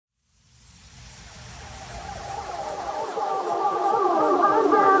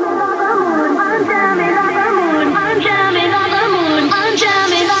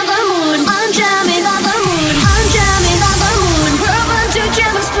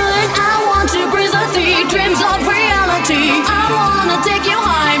reality. I wanna take you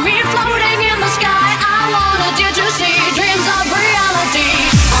high, me floating in the sky. I wanted you to see dreams of reality.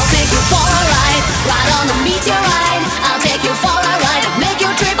 I'll take you for a ride, ride on a meteorite. I'll take you for a ride and make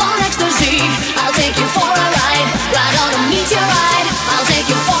you trip on ecstasy. I'll take you for a ride, ride on a meteorite. I'll take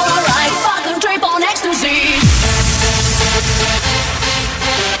you for a ride, fucking trip on ecstasy.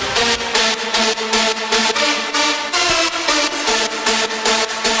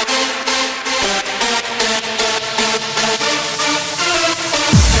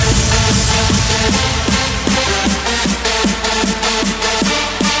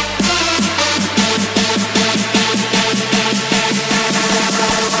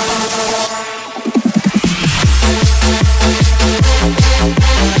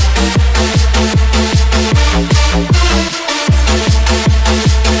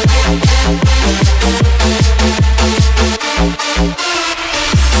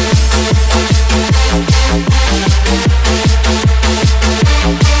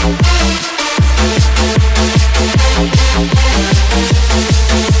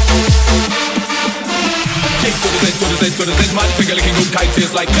 To the Z, man, finger licking good kite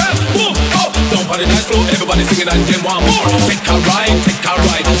tastes like that. Whoa, oh, don't party dance floor, everybody singing and them want more. Take a ride, take a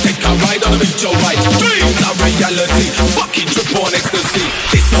ride, take a ride on a big show ride. Dreams are reality, fucking trip on ecstasy.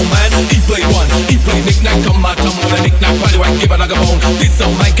 This old man, he play one, he play knick-knack, come my tongue with a knick-knack, value and give a like a bone. This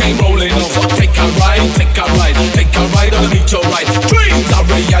old man came rolling over. Take a ride, take a ride, take a ride on a big show ride. Dreams are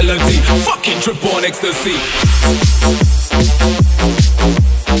reality, fucking trip on ecstasy.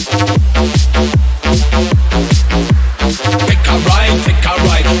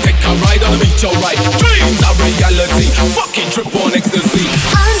 Right. Dreams are reality, fucking trip on ecstasy.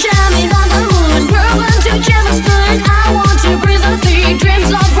 I'm jamming on the moon, grooving to jam a spoon. I want to breathe the sea,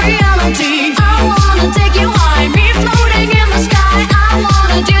 dreams of reality. I wanna take you high, me floating in the sky. I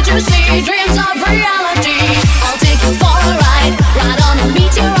wanted you to see dreams of reality. I'll take you for a ride, ride on a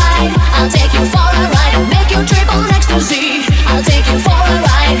meteorite. I'll take you for a ride and make you trip on ecstasy. I'll take you for a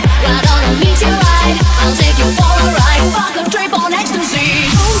ride, ride on a meteorite. I'll take you for a ride, fucking trip on ecstasy.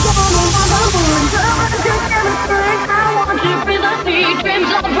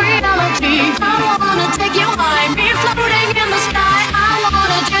 Dreams of reality. I wanna take you high, me floating in the sky. I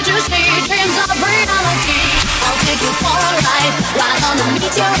wanted you to see dreams of reality. I'll take you for a ride, ride on a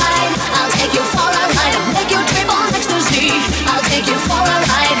meteorite. I'll take you for a ride and make you trip on ecstasy. I'll take you for a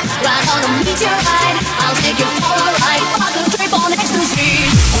ride, ride on a meteorite. I'll take you for a ride, fucking trip on ecstasy.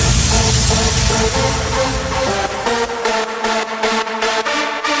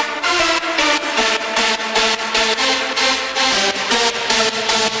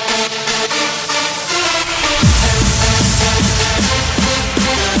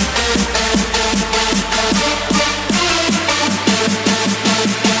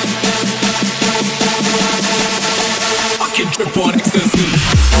 Trip on ecstasy.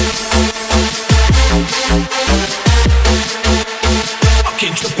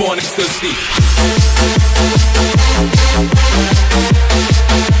 Fucking trip on ecstasy.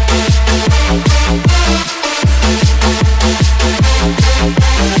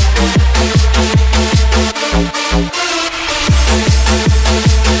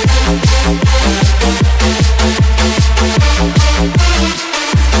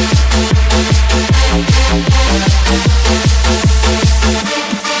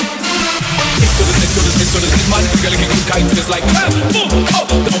 It's like that. Oh,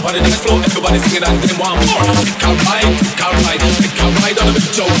 don't party dance floor, everybody singing and them want more. Take a ride, take a ride, take a ride on a big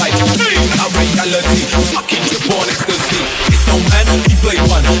show ride. Dreams are reality, fucking trip on ecstasy. This old man, he play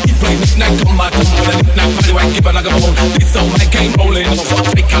one, he play knick-knack, come my tongue with a knick-knack, value and give a like a bone. This old man came rolling over.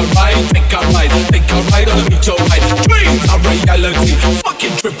 Take a ride, take a ride, take a ride on a big show ride. Dreams are reality,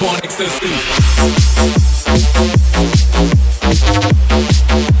 fucking trip on ecstasy.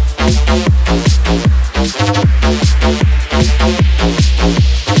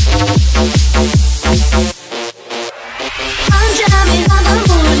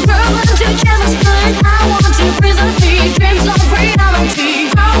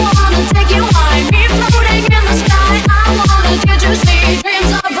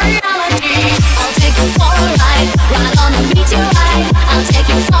 Ride on a meteorite. I'll take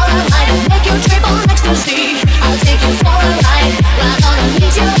you for a ride and make you trip on ecstasy.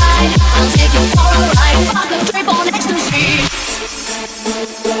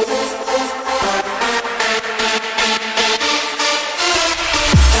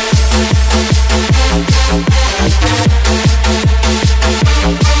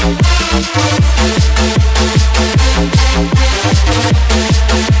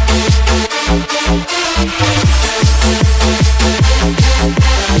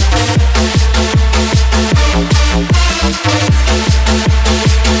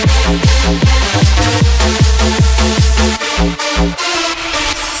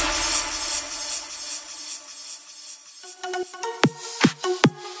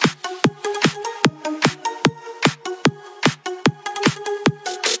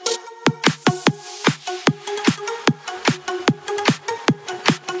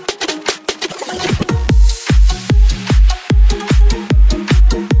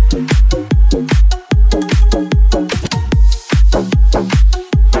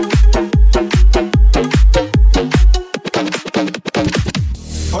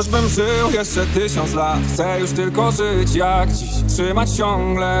 żył jeszcze 1000 lat. Chcę już tylko żyć jak dziś, trzymać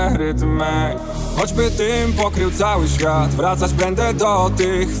ciągle rytm. Choćby tym pokrył cały świat, wracać będę do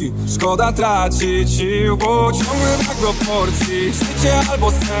tych chwil. Szkoda tracić sił, bo ciągle brak proporcji. Życie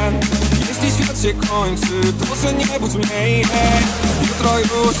albo sen, jeśli świat się kończy, proszę nie budź mnie, hej. Jutro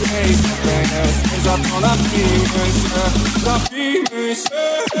już nie istotne jest, więc za to napijmy się.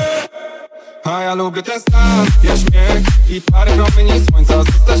 A ja lubię ten stan, ja śmiech i parę promieni słońca.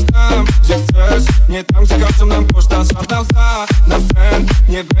 Zostać tam, gdzie chcesz, nie tam, gdzie każą nam koszta. Żadna łza na sen,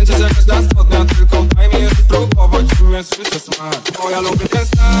 nie będzie czekać na 100 dnia. Tylko daj mi jeszcze spróbować, czym jest życie smak. Bo ja lubię ten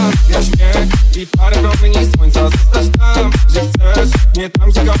stan, ja śmiech i parę promieni słońca. Zostać tam, gdzie chcesz, nie tam,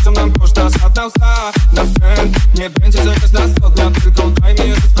 gdzie każą nam koszta. Żadna łza na sen, nie będzie czekać na 100 dnia. Tylko daj mi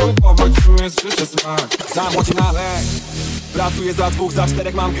jeszcze spróbować, czym jest życie smak. Za młodzi na lek, pracuję za 2, za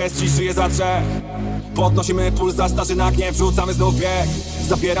 4, mam gest, dziś żyję za 3. Podnosimy puls, za starzy na gniew, wrzucamy znów bieg.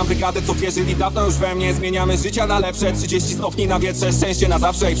 Zabieram brygadę, co wierzyli dawno już we mnie. Zmieniamy życia na lepsze, 30 stopni na wietrze. Szczęście na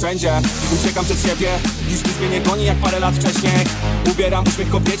zawsze i wszędzie. Uciekam przed siebie, już nic mnie nie goni jak parę lat wcześniej. Ubieram uśmiech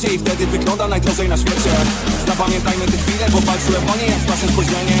kobiecie i wtedy wygląda najdrożej na świecie. Zapamiętajmy te chwile, bo walczyłem o nie jak z waszym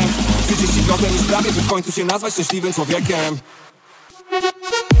spóźnieniem. 30 godzin niż prawie, by w końcu się nazwać szczęśliwym człowiekiem.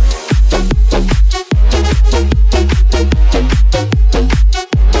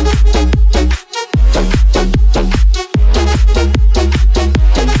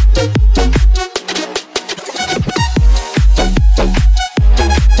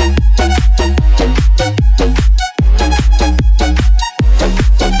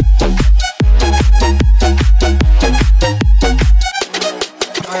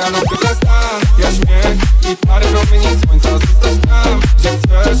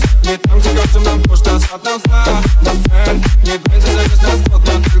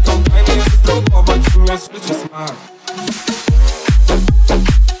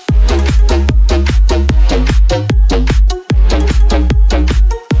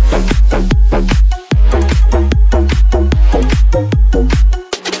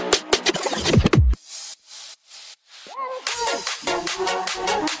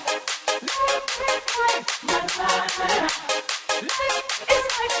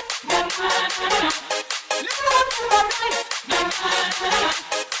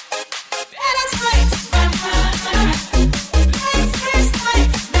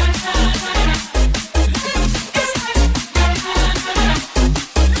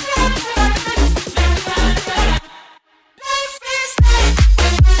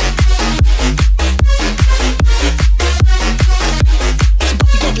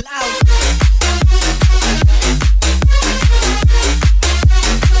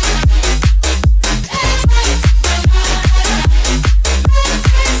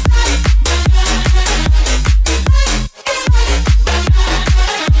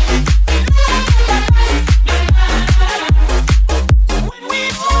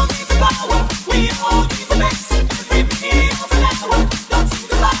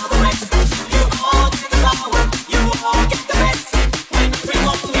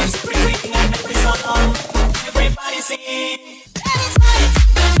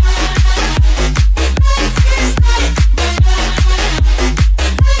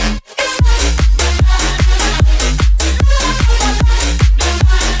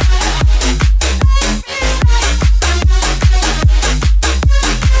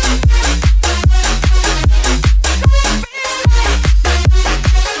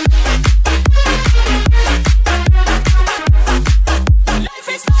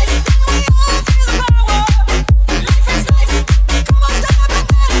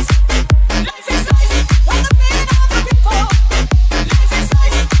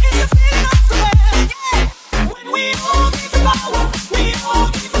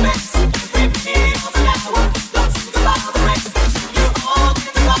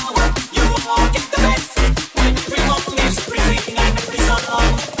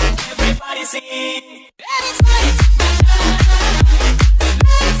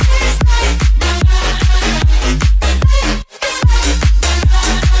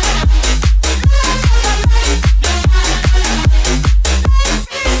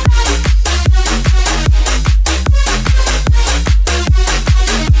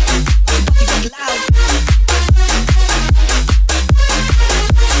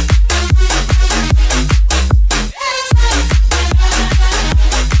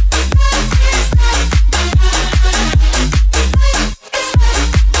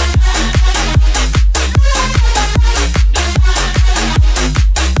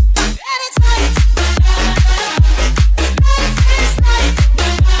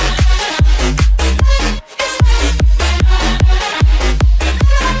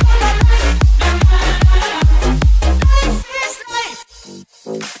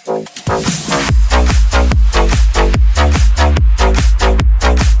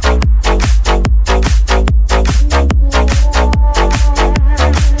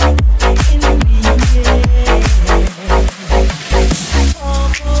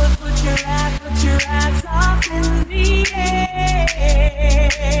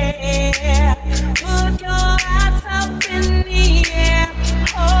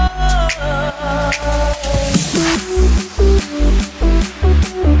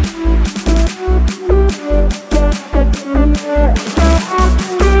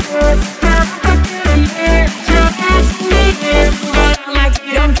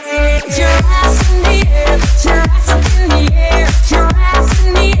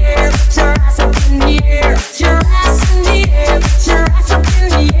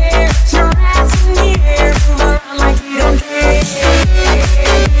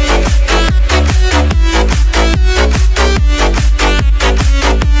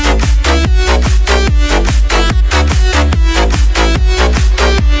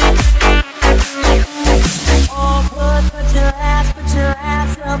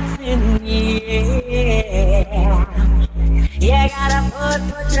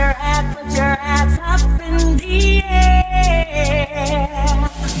 Put your ass up in the air.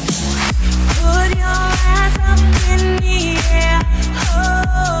 Put your ass up in the air. Oh,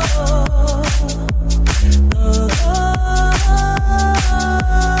 oh, oh,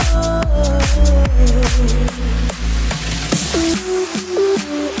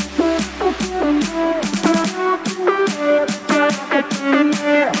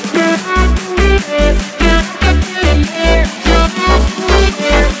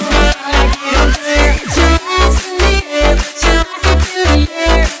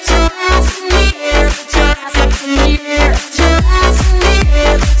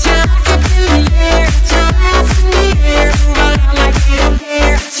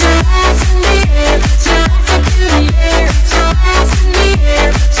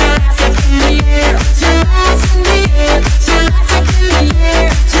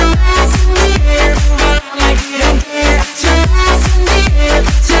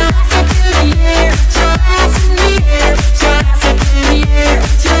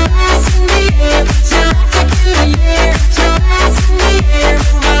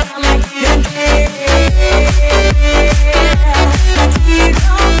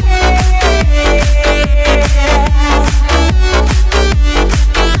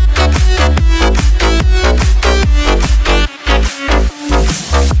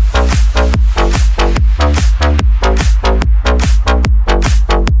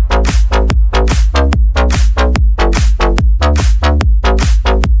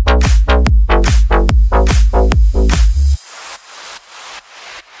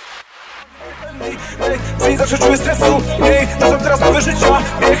 Dzień zawsze czuję stresu, mniej, to są teraz nowe życia.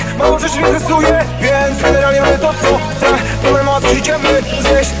 Niech mało rzeczy mnie stresuje, więc generalnie robię to co chcę. Problem ma coś idziemy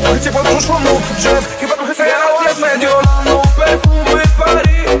zjeść, trochę ciepło przyszło mu drzew. Chyba trochę sobie rację z Mediolanu, perfumy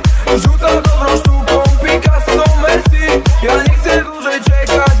Paris. Rzucam dobrą sztuką, Picasso, Messi. Ja nie chcę dłużej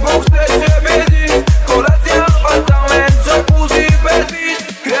czekać, bo chcę ciebie dziś. Kolacja, apartament, jacuzzi, bed beach.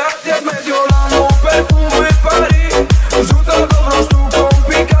 Kreacja z Mediolanu, perfumy Paris. Rzucam dobrą sztuką,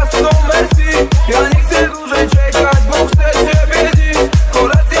 Picasso, Messi. Ja nie chcę dłużej czekać, bo chcę ciebie dziś.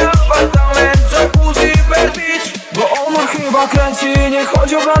 Kolacja, apartament, jacuzzi, bed beach. Bo ona chyba kręci, nie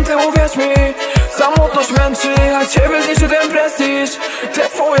chodzi o blanty, uwierz mi. Samotność męczy, a ciebie zniszczy ten prestiż. Te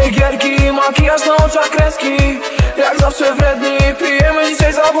twoje gierki, makijaż na oczach, kreski. Jak zawsze wredni, pijemy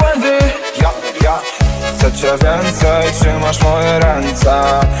dzisiaj za błędy. Ja chcę cię więcej, trzymasz moje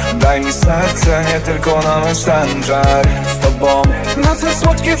ręce. Daj mi serce, nie tylko na Messenger. Z tobą na co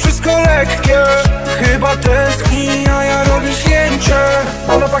słodkie, wszystko lekkie. Chyba tęskni, a ja robię zdjęcie.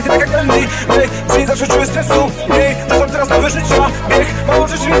 Ona pachnie tak jak MNIE. Dzień zawsze czuję stresu, mniej, to są teraz nowe życia. Niech mało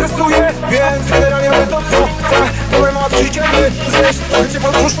rzeczy mnie stresuje, więc generalnie robię to co chcę. Problem ma coś idziemy zjeść, trochę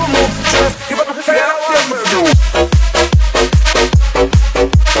ciepło przyszło mu drzew. Chyba trochę sobie rację z Mediolanu.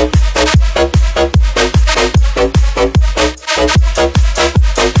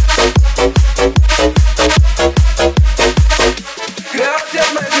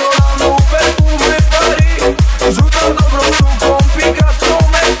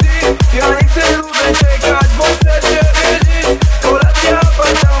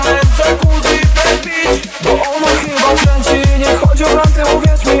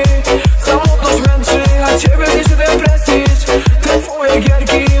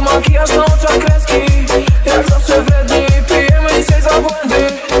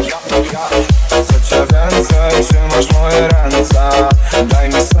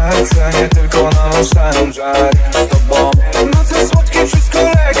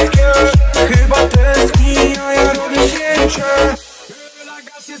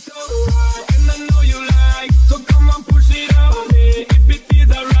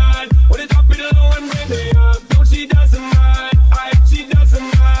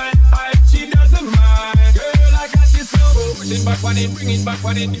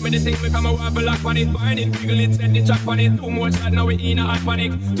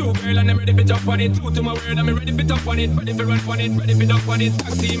 Two girl and I'm ready for jump on it. Two to my word, I'm ready for top on it. Ready for run on it, ready for dump on it.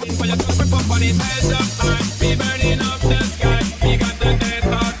 Tag team in for your top, pop on it. Heads up high, we burning up the sky. We got the dance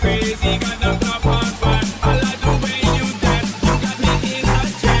all crazy, got the top on fire. I like the way you dance, you got me in a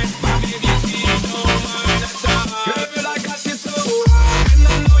trance. Baby, she no mind at all. Girl, I got you so high, and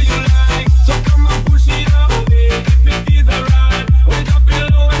I know you like. So come on, push it up, babe. If it feels alright, we drop it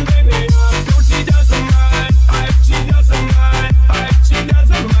low and bring it up. No, she doesn't mind, she doesn't mind. She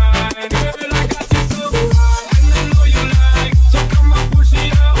doesn't mind. Girl, I got you so high, and I know you like. So come on, push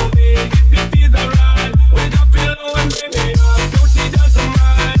it up, babe. If it feels alright, we drop it low and bring it up.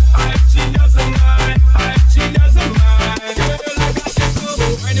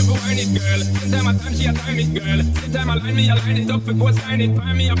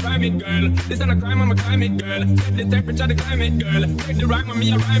 find me a private girl. This ain't a crime, I'm a climate girl. Set the temperature, the climate girl. Take the rock with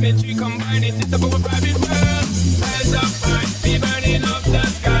me, I rhyme it. She combine it, it's about a private world. Eyes up high, we burning up the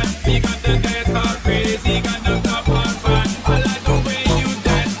sky. We got the dance all crazy, got the top on fire. I like the way you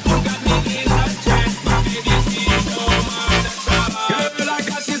dance, you got me in a trance. Baby, see no more than fire. Girl, I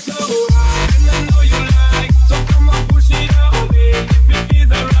got you so high, and I know you like. So come on, push it away, if it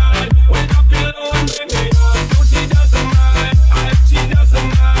feels alright. When I feel low and bring it up, no, she doesn't mind. She doesn't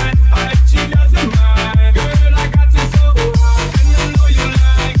mind, she doesn't mind. Girl, I got you so high, and I know you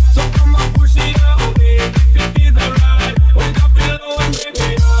like. So come on, push it away, if it feels alright. When I feel low and bring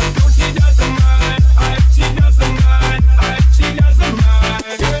it up, no, she doesn't mind. She doesn't mind, she doesn't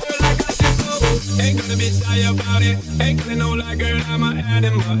mind. Girl, I got you so. Ain't gonna be shy about it. Ain't gonna know like girl, I'm a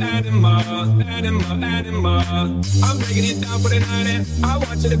animal. I'm breaking it down for the night, and I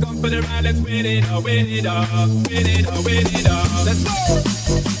want you to come for the ride. Let's win it up, win it up, win it up, win it up. Let's go.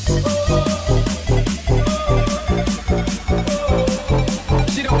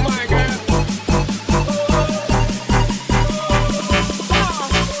 She don't mind, girl.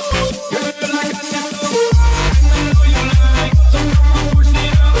 Girl, I got you so high, and I know you like. So come on, push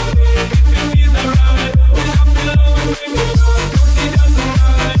it up, if it feels alright. When I feel low and bring it up, no, she doesn't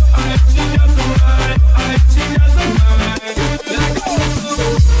mind. She doesn't mind, she doesn't mind. Girl, I got you so.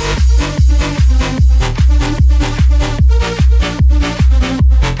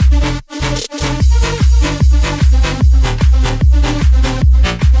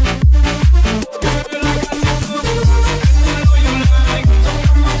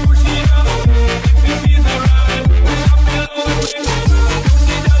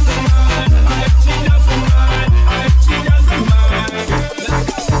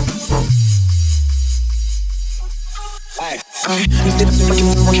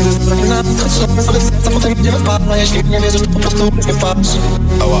 Zatrzymamy sobie serca, potem idziemy w bar. A jeśli nie wierzysz, to po prostu uderz mnie w twarz.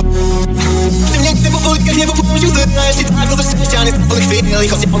 Ała. Ty mnie nie powolkę, nie wypłynąć łzy. A jeśli tak, to ze szczęścia nie stracony chwili.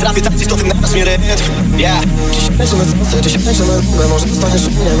 Choć nie potrafię tańczyć, to ty nasz mnie rytm. Yeah. Dziś tańczymy sosy, dziś tańczymy długo. Może dostaniesz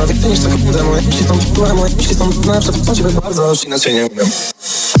mnie na więcej niż sekundę. Moje myśli są trudne, moje myśli są trudne. Przepraszam ciebie bardzo, już inaczej nie umiem.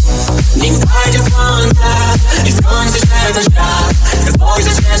 Nim zajdzie słońce i skończy się ten świat, chcę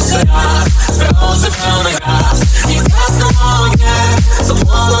spojrzeć jeszcze raz, swe oczy pełne gwiazd. Nim zgasną ognie, co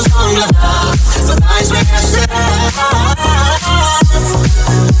płoną ciągle w nas, zostańmy jeszcze raz.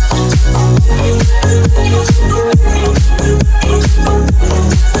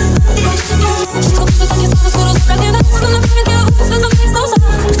 Wszystko może takie samo, skoro zabranie nas, to na koniec nie uchysnę, to nie są sam.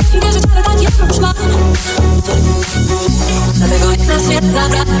 Chcę mi wierzyć, ale tak jak już mam. Dlatego nikt nas nie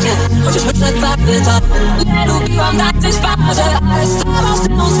zabraknie, chociaż myślę cały czas. Nie lubiłam tańczyć w parze, ale z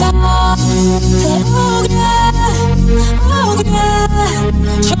tobą stop. Te ognie,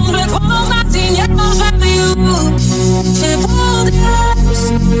 ciągle płoną w nas i nie możemy już się podnieść.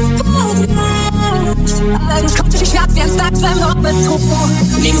 Ale już kończy się świat, więc tak ze mną bez tłumu.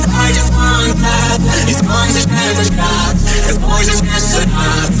 Nim zajdzie słońce i skończy się ten świat, chcę spojrzeć jeszcze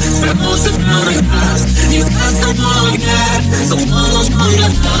raz, swe oczy pełne gwiazd. Nim zgasną ognie, co płoną ciągle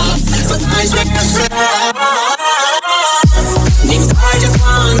w nas, zostańmy jeszcze raz. Nim zajdzie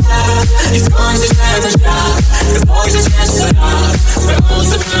słońce i skończy się ten świat, chcę spojrzeć jeszcze raz, swe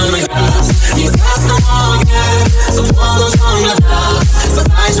oczy pełne gwiazd. Nim zgasną ognie, co płoną ciągle w nas,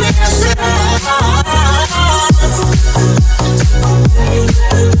 zostańmy jeszcze raz.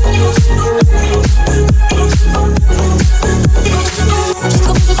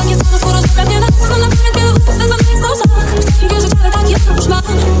 Wszystko będzie takie samo, skoro zapewnie nas, to na koniec nie uchysnę, za mnie są sam. Chcę mi wierzyć, ale tak jak już mam.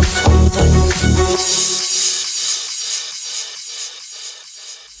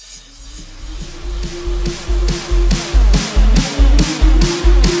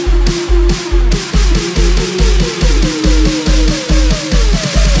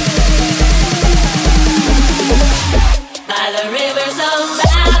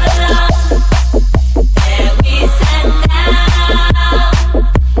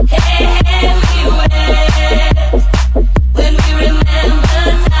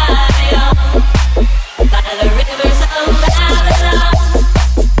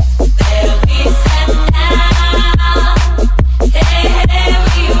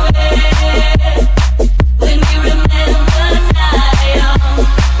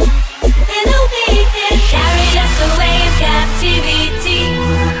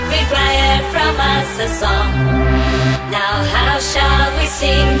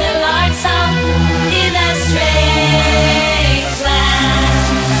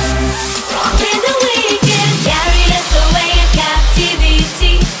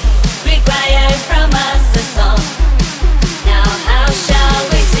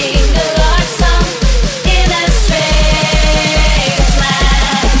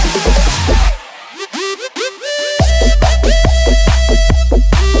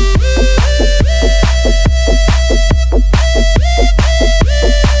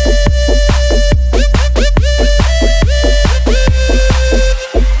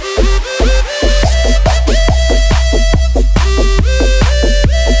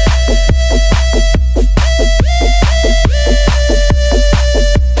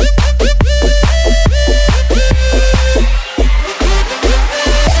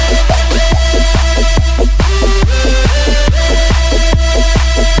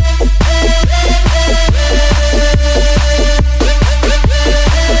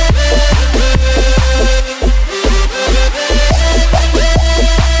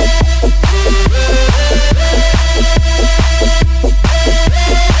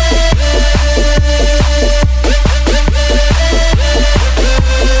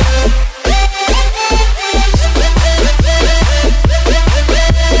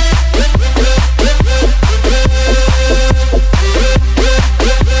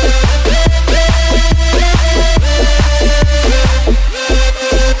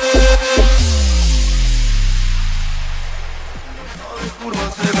 kurwa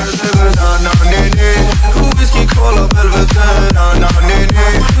CBD, na nie nie. Whisky, cola, belwedera, na nie nie.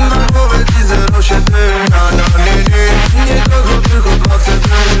 Na głowę ci 07, na nie nie. Nie kogo, tylko 2 CD,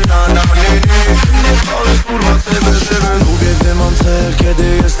 na nie nie. Nie palę kurwa CBD. Lubię, gdy mam cel, kiedy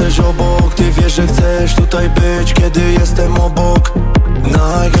jesteś obok. Ty wiesz, że chcesz tutaj być, kiedy jestem obok.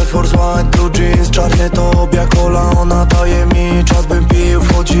 Nike, Force White, blue jeans, czarny top jak kola. Ona daje mi czas, bym pił,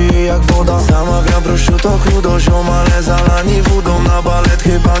 wchodzi jak woda. Zamawiam prosciutto, krudo, ziom, ale zalani wodą. Na balet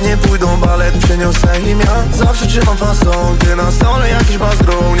chyba nie pójdą, balet przyniosę im ja. Zawsze trzymam fason, gdy na stole jakiś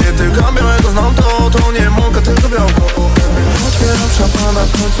bazdroł. Nie tylko białego znam to nie mąka, tylko białko. Otwieram szampana,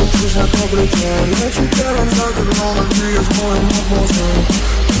 w końcu przyjść na dobry dzień. Leci kieram za drogą, gdy jest moim odmocem.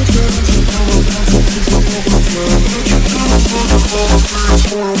 Otwieram szampana, w końcu przyjść na dobry dzień. Leci kieram za drogą, gdy jest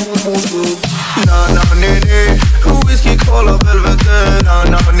moim odmocem. Na nie nie. Whisky, cola, belwedera,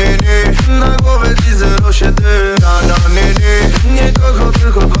 na nie nie. Na głowę ci 07, na nie nie. Nie kogo,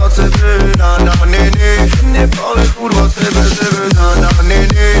 tylko 2 CD, na nie nie. Nie palę kurwa CBD, na nie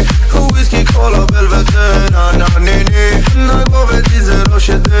nie. Whisky, cola, belwedera, na nie nie. Na głowę ci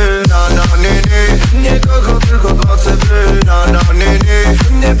 07, na nie nie. Nie kogo, tylko 2 CD, na nie nie.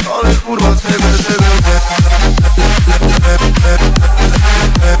 Nie palę kurwa CBD.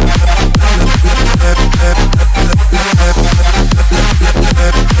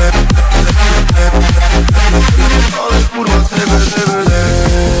 Ale kurwa CBD.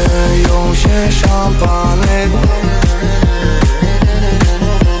 Leją się szampany.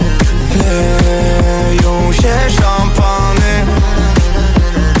 Leją się szampany.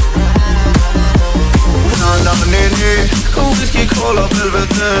 Na nie nie. Whisky, cola,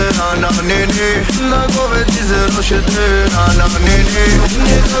 belwedera, na nie nie. Na głowę ci 07, na nie nie.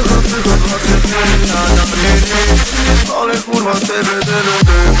 Nie kogo, tylko 2 CD, na nie nie. Ale kurwa CBD.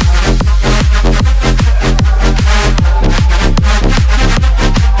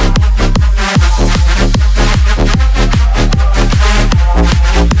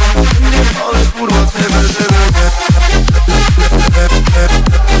 Ale kurwa CBD.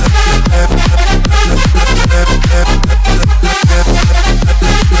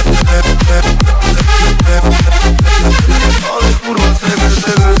 Ale kurwa CBD,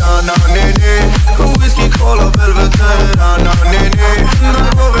 na nie nie. Whisky, cola, belwedera, na nie nie. Na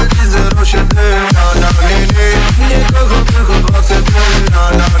głowę ci 07, na nie nie. Nie kogo, tylko 2 CD, na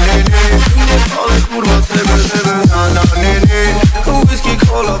nie nie. Nie ale kurwa CBD, na nie nie. Whisky,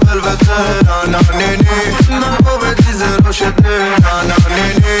 cola, belwedera, na nie nie. Na głowę ci 07, na nie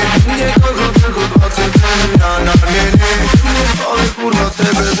nie. Nie kogo, tylko 2 CD, na nie nie. Nie ale kurwa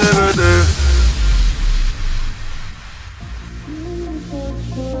CBD.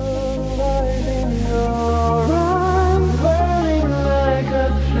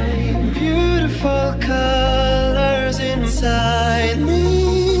 Beautiful colors inside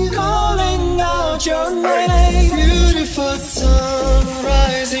me, calling out your name. Beautiful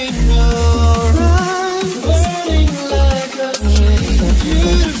sunrise in your eyes, burning like a flame.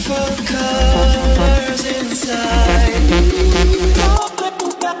 Beautiful colors inside me,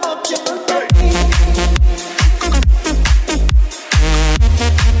 calling out your name.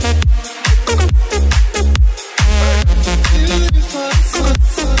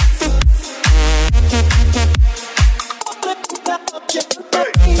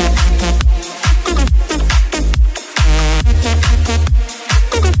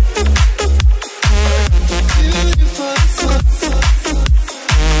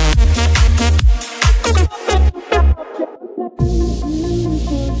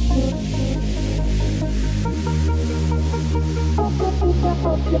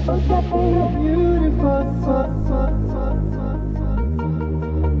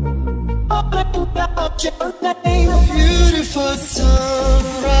 Beautiful sun.